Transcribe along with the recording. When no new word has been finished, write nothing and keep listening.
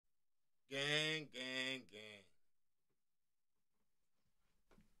Gang, gang, gang.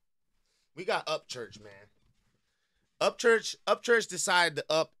 We got Upchurch, man. Upchurch decided to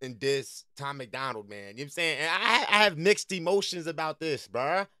up and diss Tom McDonald, man. You know what I'm saying? And I have mixed emotions about this,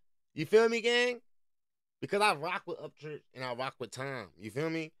 bruh. You feel me, gang? Because I rock with Upchurch and I rock with Tom. You feel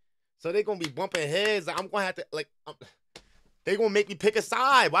me? So they gonna be bumping heads. I'm gonna have to they gonna make me pick a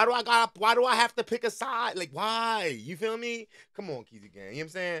side. Why do I have to pick a side? Like, why? You feel me? Come on, Keezy gang. You know what I'm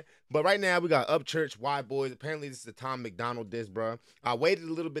saying? But right now we got Upchurch, Why Boys. Apparently this is a Tom McDonald diss, bro. I waited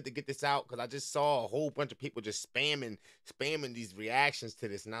a little bit to get this out because I just saw a whole bunch of people just spamming these reactions to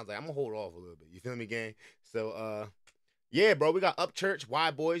this, and I was like, I'm gonna hold off a little bit. You feel me, gang? So yeah, bro, we got Upchurch,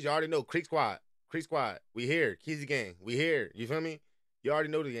 Why Boys. You already know Creek Squad. We here. Keezy gang. We here. You feel me? You already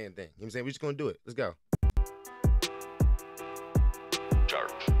know the damn thing. You know what I'm saying? We just gonna do it. Let's go.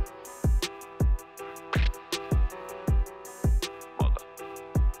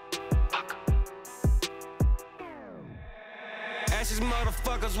 These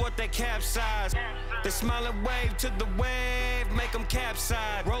motherfuckers, what they capsize. They smile and wave to the wave, make them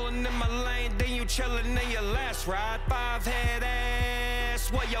capsize. Rolling in my lane, then you chillin' in your last ride. 5-head ass,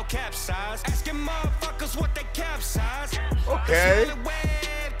 what your capsize? Asking motherfuckers what they capsize. Okay. They smile and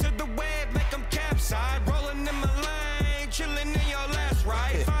wave to the wave, make them capsize. Rolling in my lane, chillin' in your last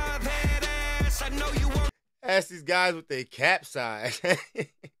ride. 5-head ass, I know you won't. Ask these guys what they capsize.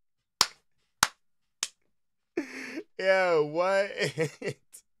 Yo, what?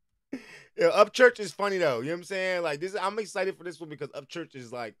 Yo, Upchurch is funny though. You know what I'm saying? Like this, I'm excited for this one because Upchurch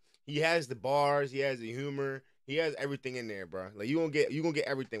is like, he has the bars, he has the humor, he has everything in there, bro. Like you gonna get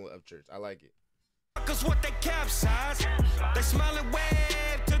everything with Upchurch. I like it. Cause what they capsize, they smile and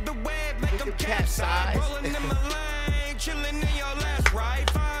wave to the wave, make them capsize. Rolling in my lane, chilling in your last ride.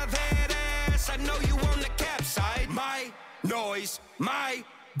 5-head ass, I know you on the capside. My noise, my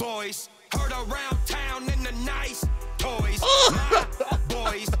voice, heard around town in the nice toys. My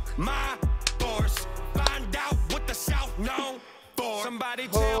boys, my force, find out what the South known for. Somebody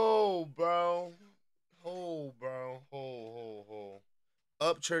tell. Bro.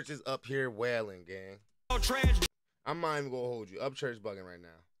 Upchurch is up here wailing, gang. I'm not even gonna hold you. Upchurch bugging right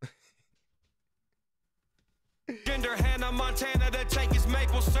now. Gender Hannah Montana to take his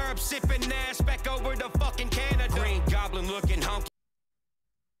maple syrup, sipping ass back over the fucking Canada. Green Goblin looking hunky.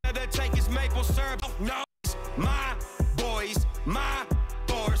 To take his maple syrup. No, my boys, my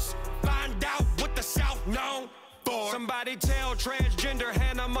force, find out what the South known for. Somebody tell transgender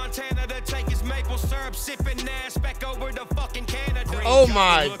Hannah Montana to take his maple syrup, sipping ass back over the fucking Canada. Oh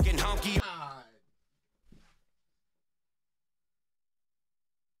my looking hunky. God.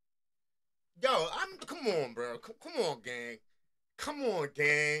 Yo, come on, bro. Come on, gang. Come on,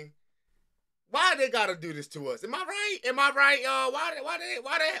 gang. Why they gotta do this to us? Am I right, y'all? Why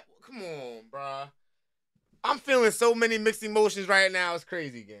they? Come on, bruh. I'm feeling so many mixed emotions right now. It's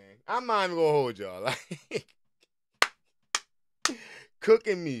crazy, gang. I'm not even gonna hold y'all. Like,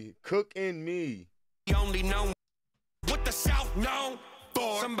 cooking me. You only know what the South known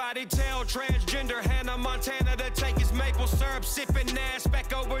for. Somebody tell transgender Hannah Montana to take his maple syrup, sipping ass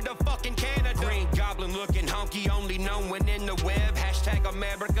back over the fucking Canada. Green Goblin looking honky, only known when in the web. Hashtag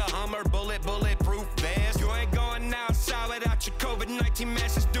America Hummer, bulletproof vest. You ain't going outside without your COVID-19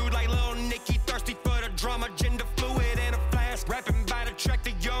 message, dude. Like Lil Nicky, thirsty for the drama, gender fluid and a flask. Rapping by the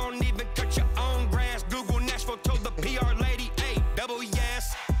tractor, you don't even cut your own grass. Google Nashville told the PR lady, hey, double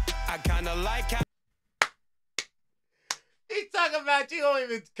yes. I kinda like how. He talking about you don't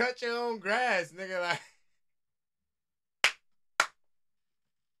even cut your own grass, nigga. Like,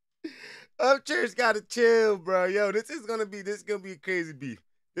 Upchurch gotta chill, bro. Yo, this is gonna be crazy beef.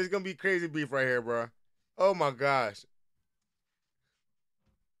 This is gonna be crazy beef right here, bro. Oh my gosh.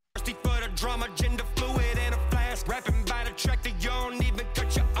 Thirsty for the drama, gender fluid and a flask. Rapping by the tractor, you don't even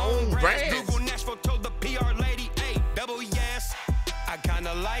cut your own grass. Google Nashville told the PR lady, hey, double yes. I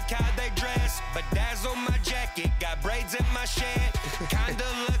kinda like how they dress, but dazzle my jacket, got braids in my shed. Kinda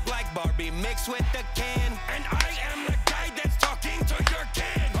look like Barbie mixed with the can. And I am the guy that's talking to your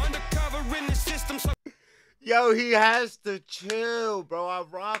kid. Undercover in the system, so. Yo, he has to chill, bro. I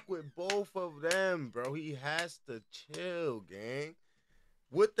rock with both of them, bro. He has to chill, gang.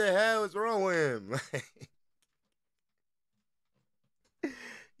 What the hell is wrong with him?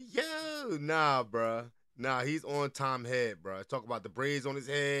 Yo, nah, bro. Nah, he's on Tom head, bro. Talk about the braids on his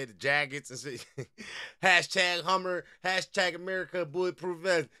head, the jackets and shit. Hashtag Hummer, hashtag America, bulletproof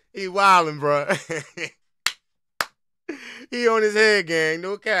vest. He wildin', bro. He on his head, gang.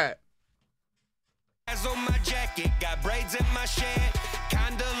 No cap. On my jacket, got braids in my shed.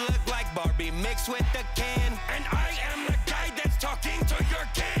 Kinda look like Barbie mixed with the can. And I am the guy that's talking to your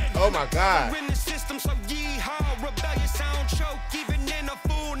kid. Oh my God. In the system, so yeehaw, rebellious sound choke, even in a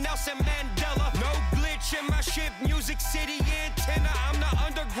fool Nelson Mandela. No glitch in my ship, Music City antenna. I'm the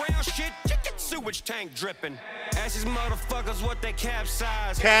underground shit, chicken sewage tank dripping. As these motherfuckers, what they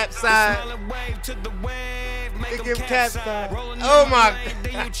capsize. Capsize. Smiling wave to the wave, make them them capsize. Oh my lane,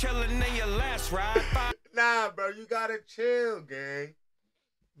 then you chillin' in your last ride. Nah, bro, you gotta chill, gang.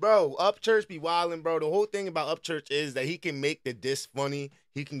 Bro, Upchurch be wildin', bro. The whole thing about Upchurch is that he can make the diss funny,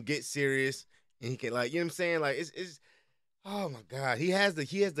 he can get serious, and he can, like, you know what I'm saying? Like, it's oh my God. He has the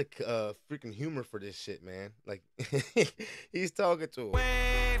freaking humor for this shit, man. Like, he's talking to him.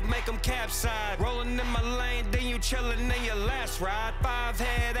 Wave, make them capsize. Rolling in my lane, then you chillin' in your last ride. Five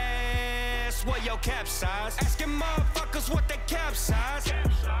head ass, what your capsize? Asking motherfuckers what they capsize.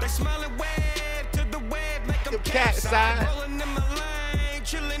 They smiling wave to the wave, make them capsize. Rolling in my lane,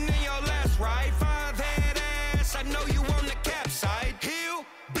 chillin' in your last ride. Five head ass, I know you on the capside. Hill,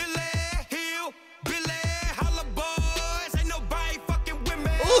 Billy, holla boys, ain't nobody fucking with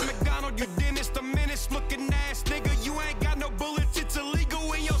me. McDonald, you dentist, the menace looking ass nigga. You ain't got no bullets, it's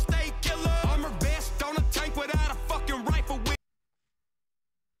illegal in your state, killer. Armor vest on a tank without a fucking rifle with.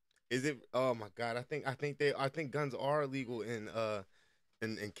 Is it? Oh my God! I think guns are illegal in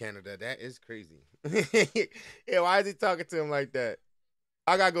Canada. That is crazy. Yeah, why is he talking to him like that?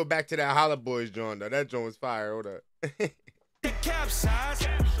 I gotta go back to that Holla Boys joint though. That joint was fire. Hold up. Capsize.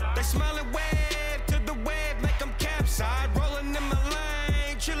 They smiling wave to the wave, make them capsize. Rolling in my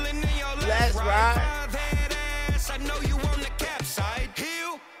lane, chilling in your last ride. Five head ass, I know you on the capside.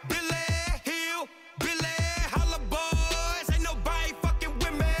 Hill, Billy, holla boys, ain't nobody fucking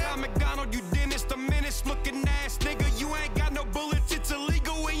with me. I'm McDonald, you dentist, the menace looking ass nigga. You ain't got no bullets, it's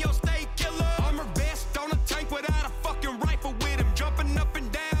illegal in your state, killer. Armor vest on a tank without a fucking rifle with him. Jumping up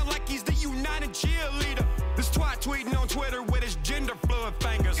and down like he's the United cheerleader. This twat tweeting on Twitter with his gender fluid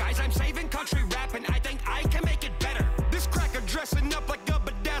fingers. Guys, I'm saving country rap and I think I can make it better. This cracker dressing up like a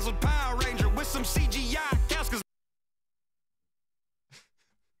bedazzled Power Ranger with some CGI cows.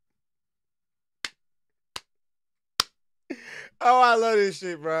 Oh, I love this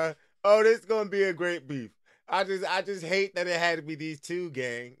shit, bro. Oh, this is gonna be a great beef. I just hate that it had to be these two,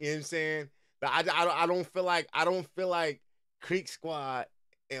 gang. You know what I'm saying? But I don't feel like Creek Squad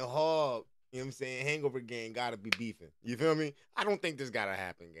and Hog, you know what I'm saying, Hangover Gang gotta be beefing. You feel me? I don't think this gotta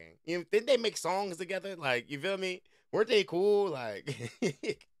happen, gang. You know, didn't they make songs together? Like, you feel me? Weren't they cool? Like,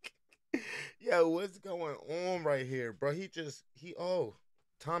 yo, what's going on right here, bro?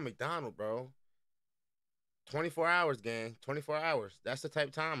 Tom McDonald, bro. 24 hours, gang. 24 hours. That's the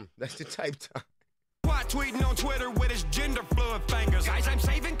type time. That's the type time. Tweeting on Twitter with his gender fluid fingers. Guys, I'm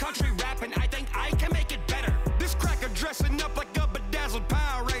saving country rap and I think I can make it better. This cracker dressing up like a bedazzled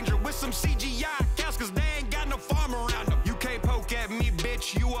Power Ranger with some CGI cows, cause they ain't got no farm around them. You can't poke at me,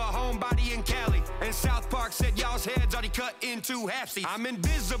 bitch. You a homebody in Cali. And South Park said y'all's heads already cut into half-seats. I'm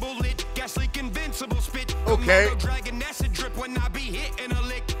invisible, lit, gas leak, invincible, spit. Okay. Komodo dragon acid drip when I be hitting a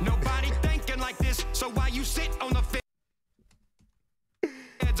lick. Nobody thinking like this, so why you sit on the fence?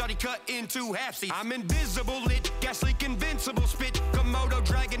 Already cut into half-seats. I'm invisible, lit, gas leak, invincible, spit. Komodo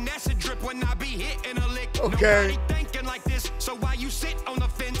dragon acid drip when I be hitting a lick. Okay. Nobody thinking like this, so why you sit on the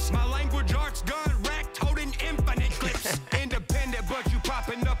fence? My language arts gun racked, holding infinite clips. Independent, but you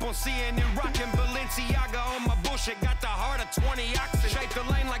popping up on CNN, rocking Balenciaga on my bullshit. Got the heart of 20 oxen. Shaped the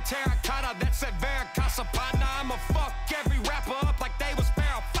lane like terracotta, that's that Veracasa partner. I'ma fuck every rapper up like they was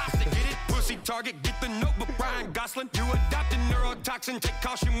Farrah Fawcett. Get it? Pussy target, get the notebook, Brian Gosling. You adopted neurotoxin, take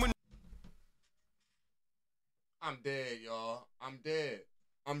caution when. I'm dead, y'all. I'm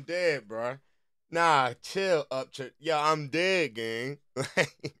dead, bro. Nah, chill, Upchurch. Yo, I'm dead, gang.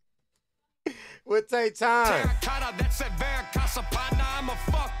 What take time? Terracotta, that's that Veracasa partner. I'ma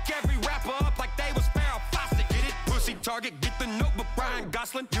fuck every rapper up like they was Farrah Fawcett. Get it? Pussy target, get the notebook, Brian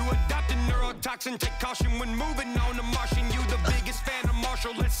Gosling. You adopted neurotoxin, take caution when moving on the Martian. You the biggest fan of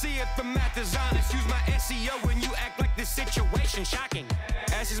Marshall. Let's see if the math is honest. Use my SEO when you act like this situation shocking.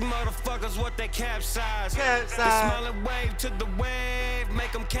 Ask these motherfuckers what they capsize. They smiling wave to the wave,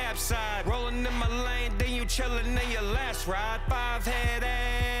 make them capsize. Rolling in my lane, then you chillin' in your last ride. Five head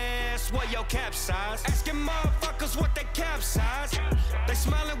ass, what your capsize? Asking motherfuckers what they capsize. They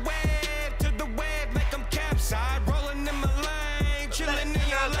smiling wave to the wave, make them capsize. Rolling in my lane, chillin' in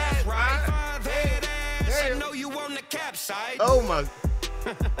your last ride. Five head ass, I know you on the capside. Oh my.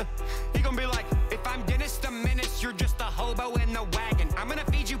 He gonna be like, if I'm Dennis the Menace, you're just a hobo in the wagon. I'm gonna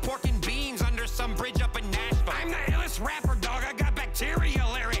feed you pork and beans under some bridge up in Nashville. I'm the illest rapper, dog. I got bacteria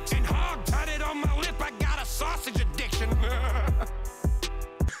lyrics. And hog tutted on my lip, I got a sausage addiction.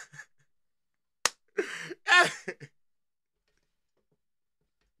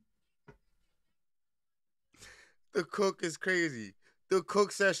 The cook is crazy. The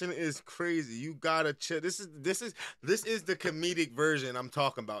cook session is crazy. You gotta chill. This is the comedic version I'm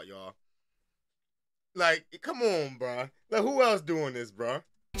talking about, y'all. Like, come on, bro. Like, who else doing this, bro?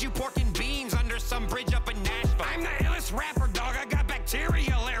 You pork and beans under some bridge up in Nashville. I'm the illest rapper, dog. I got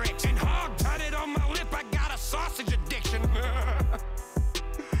bacteria lyrics. And hog tutted on my lip. I got a sausage addiction.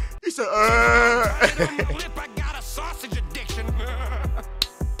 He said, Tutted on my lip. I got a sausage addiction.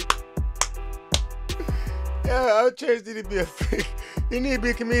 Yeah, Upchurch need to be a freak. He need to be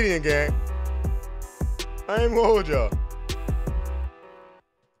a comedian, gang. I ain't gonna hold y'all.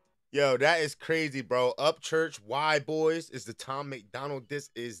 Yo, that is crazy, bro. Upchurch, why, boys? Is the Tom McDonald. This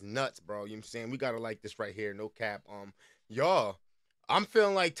is nuts, bro. You know what I'm saying? We gotta like this right here, no cap. Y'all, I'm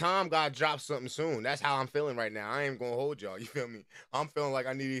feeling like Tom gotta drop something soon. That's how I'm feeling right now. I ain't gonna hold y'all. You feel me? I'm feeling like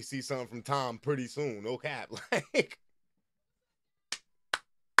I need to see something from Tom pretty soon. No cap. Like,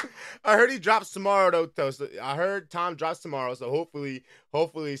 I heard he drops tomorrow though. So I heard Tom drops tomorrow. So hopefully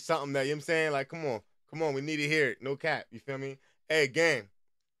something that, you know what I'm saying? Like, come on, we need to hear it. No cap. You feel me? Hey, gang.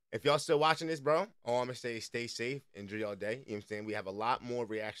 If y'all still watching this, bro, all I'm gonna say is stay safe, enjoy y'all day. You know what I'm saying? We have a lot more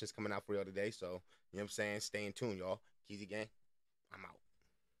reactions coming out for y'all today. So, you know what I'm saying? Stay in tune, y'all. Keezy gang, I'm out.